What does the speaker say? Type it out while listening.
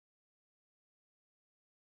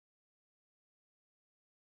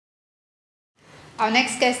Our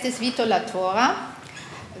next guest is Vito Latora.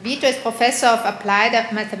 Vito is Professor of Applied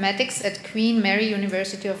Mathematics at Queen Mary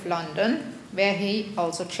University of London, where he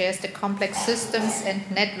also chairs the Complex Systems and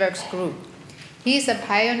Networks group. He is a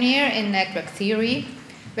pioneer in network theory,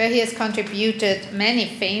 where he has contributed many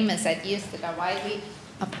famous ideas that are widely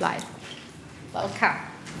applied. Welcome.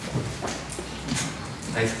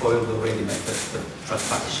 I spoiled already my first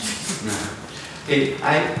transaction.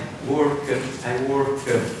 I work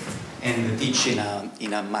and teach in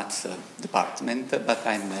a maths department, but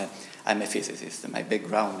I'm a physicist. My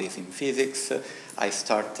background is in physics. I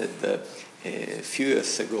started a few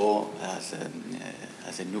years ago as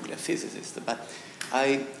a nuclear physicist, but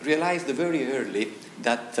I realized very early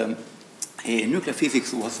that nuclear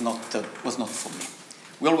physics was not for me.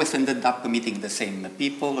 We always ended up meeting the same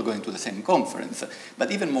people, going to the same conference,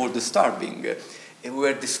 but even more disturbing, we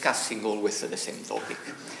were discussing always the same topic.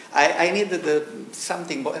 I needed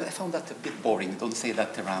something, I found that a bit boring, don't say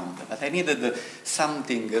that around, but I needed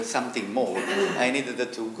something more. I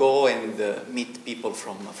needed to go and meet people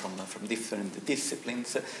from different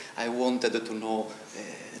disciplines. I wanted to know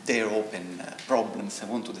their open problems. I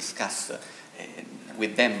want to discuss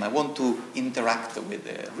with them. I want to interact with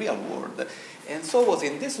the real world. And so it was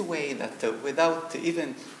in this way that without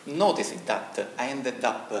even noticing that, I ended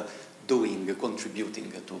up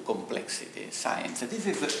contributing to complexity science. This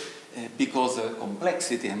is because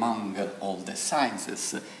complexity among all the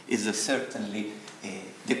sciences is certainly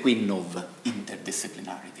the queen of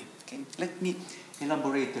interdisciplinarity. Okay? Let me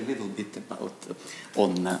elaborate a little bit about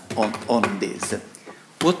on this.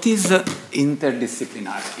 What is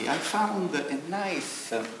interdisciplinarity? I found a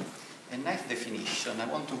nice definition. I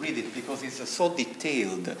want to read it because it's so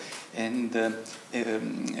detailed. And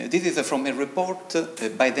this is from a report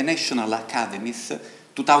by the National Academies,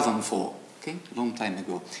 2004, okay, a long time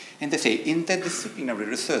ago. And they say interdisciplinary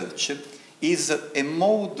research is a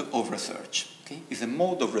mode of research. Okay, is a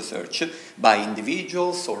mode of research by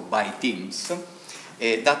individuals or by teams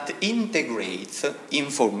that integrates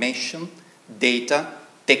information, data,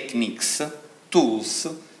 techniques, tools,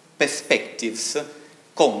 perspectives,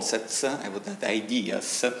 concepts, I would add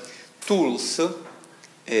ideas, tools,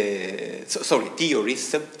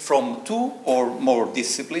 theories from two or more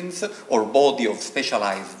disciplines or body of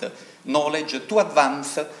specialized knowledge to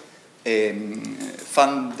advance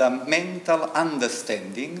fundamental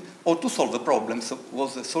understanding or to solve problems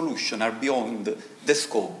whose solutions are beyond the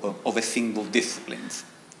scope of a single discipline.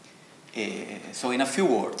 So in a few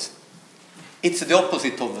words, it's the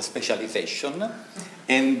opposite of specialization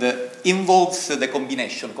and involves the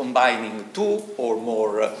combining two or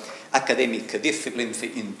more academic disciplines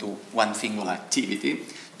into one single activity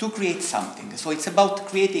to create something. So it's about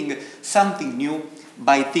creating something new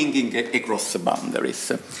by thinking across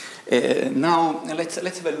boundaries. Now let's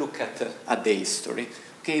have a look at the history.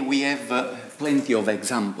 Okay, we have plenty of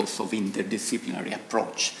examples of interdisciplinary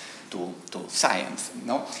approach to science.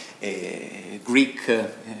 No? Greek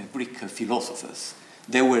philosophers,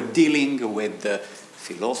 they were dealing with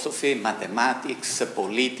philosophy, mathematics,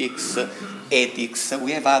 politics, ethics.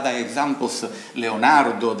 We have other examples,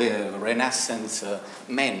 Leonardo, the Renaissance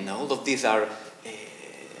man. All of these are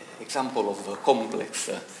examples of complex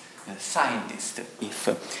scientists,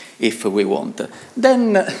 if we want.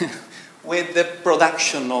 Then, with the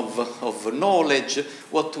production of knowledge,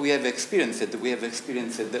 what we have experienced a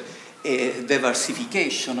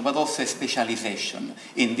diversification, but also a specialization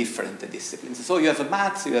in different disciplines. So you have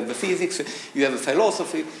maths, you have physics, you have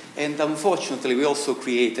philosophy, and unfortunately we also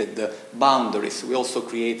created boundaries, we also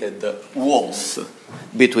created walls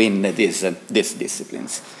between these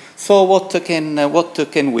disciplines. So what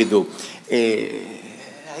can we do?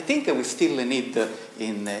 I think we still need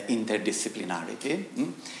in interdisciplinarity.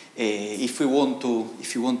 If you want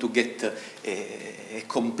to get a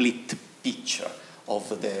complete picture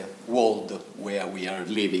of the world where we are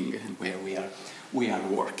living and where we are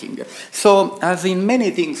working. So, as in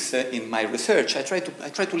many things in my research, I try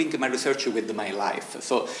to link my research with my life.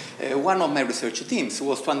 So, one of my research teams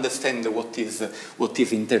was to understand what is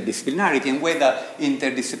interdisciplinarity and whether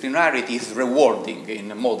interdisciplinarity is rewarding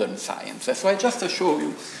in modern science. So, I just show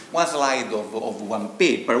you one slide of one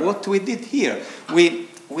paper. What we did here, we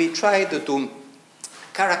tried to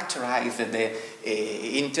characterize the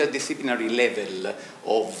interdisciplinary level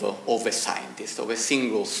of a scientist, of a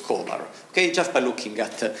single scholar, okay, just by looking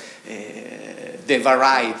at the the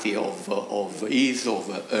variety of his or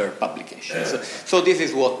her publications. So this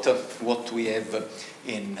is what we have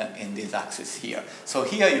in this axis here. So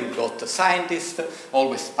here you've got scientists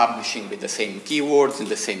always publishing with the same keywords in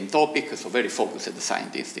the same topic, so very focused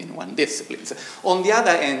scientists in one discipline. On the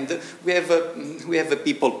other end, we have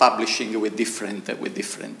people publishing with different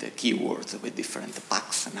keywords, with different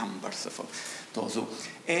packs numbers for those who.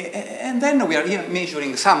 And then we are here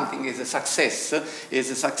measuring something is a success.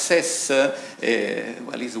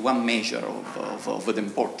 Well, is one measure of the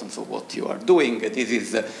importance of what you are doing. This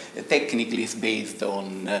is technically is based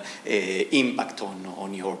on impact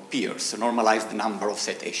on your peers, normalized number of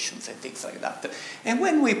citations and things like that. And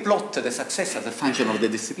when we plot the success as a function of the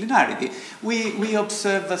disciplinarity, we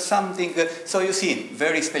observe something. So you see,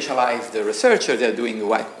 very specialized researchers, they're doing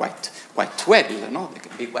quite well, no? They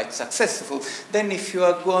can be quite successful. Then if you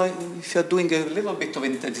are doing a little bit of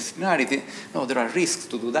interdisciplinarity, no, there are risks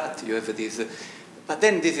to do that. You have this, but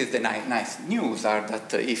then this is the nice news are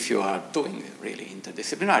that if you are doing really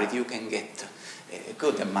interdisciplinarity, you can get a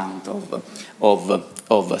good amount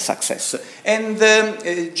of success. And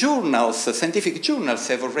journals, scientific journals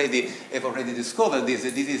have already discovered this.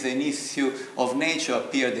 This is an issue of Nature,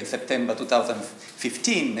 appeared in September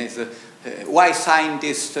 2015. Is why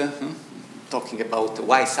scientists, talking about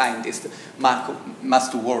why scientists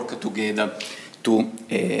must work together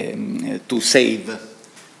to save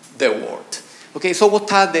the world. Okay, so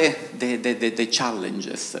what are the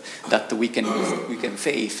challenges that we can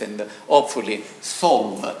face and hopefully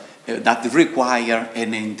solve that require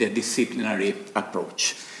an interdisciplinary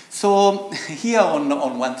approach? So here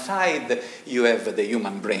on one side you have the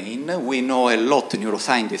human brain. We know a lot,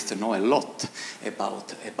 neuroscientists know a lot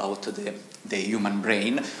about the human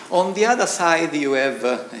brain. On the other side you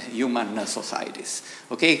have human societies.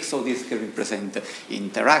 Okay, so this can represent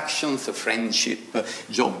interactions, friendship,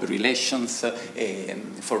 job relations,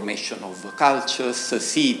 formation of cultures,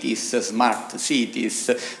 cities, smart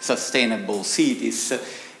cities, sustainable cities.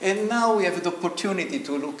 And now we have the opportunity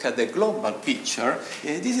to look at the global picture.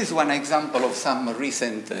 This is one example of some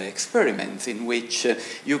recent experiments in which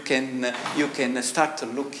you can start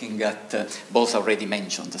looking at, both already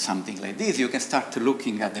mentioned something like this, you can start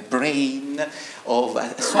looking at the brain of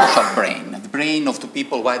a social brain, the brain of the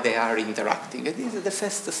people while they are interacting. And this is the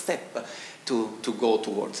first step to go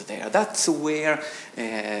towards there. That's where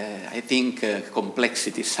I think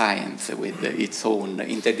complexity science with its own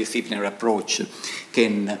interdisciplinary approach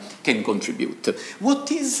can contribute.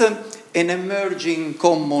 What is an emerging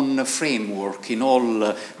common framework in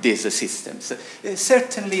all these systems?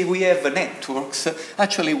 Certainly we have networks.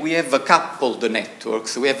 Actually we have coupled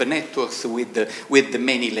networks. We have networks with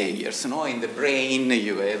many layers. No? In the brain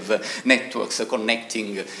you have networks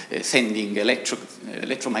connecting, sending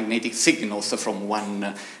electromagnetic signals from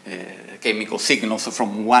one, chemical signals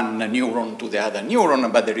from one neuron to the other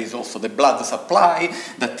neuron, but there is also the blood supply,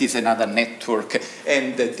 that is another network.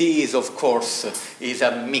 And this, of course, is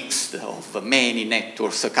a mix of many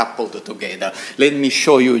networks coupled together. Let me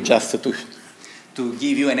show you just to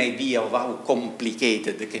give you an idea of how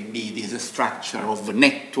complicated can be this structure of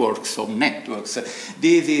networks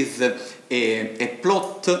This is a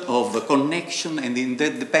plot of connection and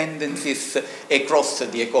interdependencies across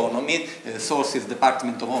the economy, sources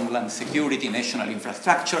Department of Homeland Security, national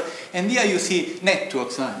infrastructure, and here you see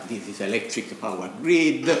networks. This is electric power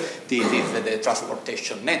grid, this is the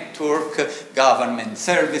transportation network, government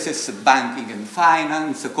services, banking and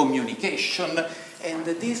finance, communication. And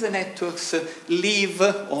these networks live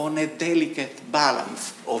on a delicate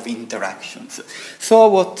balance of interactions. So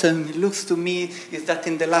what looks to me is that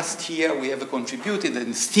in the last year we have contributed,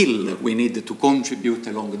 and still we need to contribute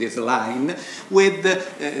along this line, with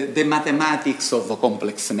the mathematics of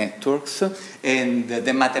complex networks and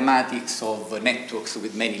the mathematics of networks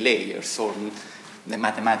with many layers, or the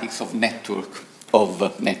mathematics of networks.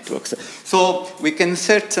 So we can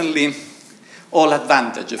certainly all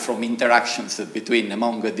advantage from interactions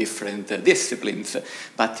among different disciplines,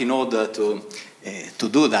 but in order to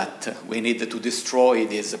do that, we need to destroy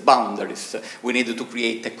these boundaries. We need to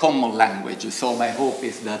create a common language. So my hope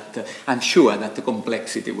is that I'm sure that the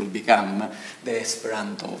complexity will become the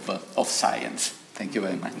Esperanto of science. Thank you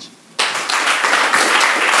very much.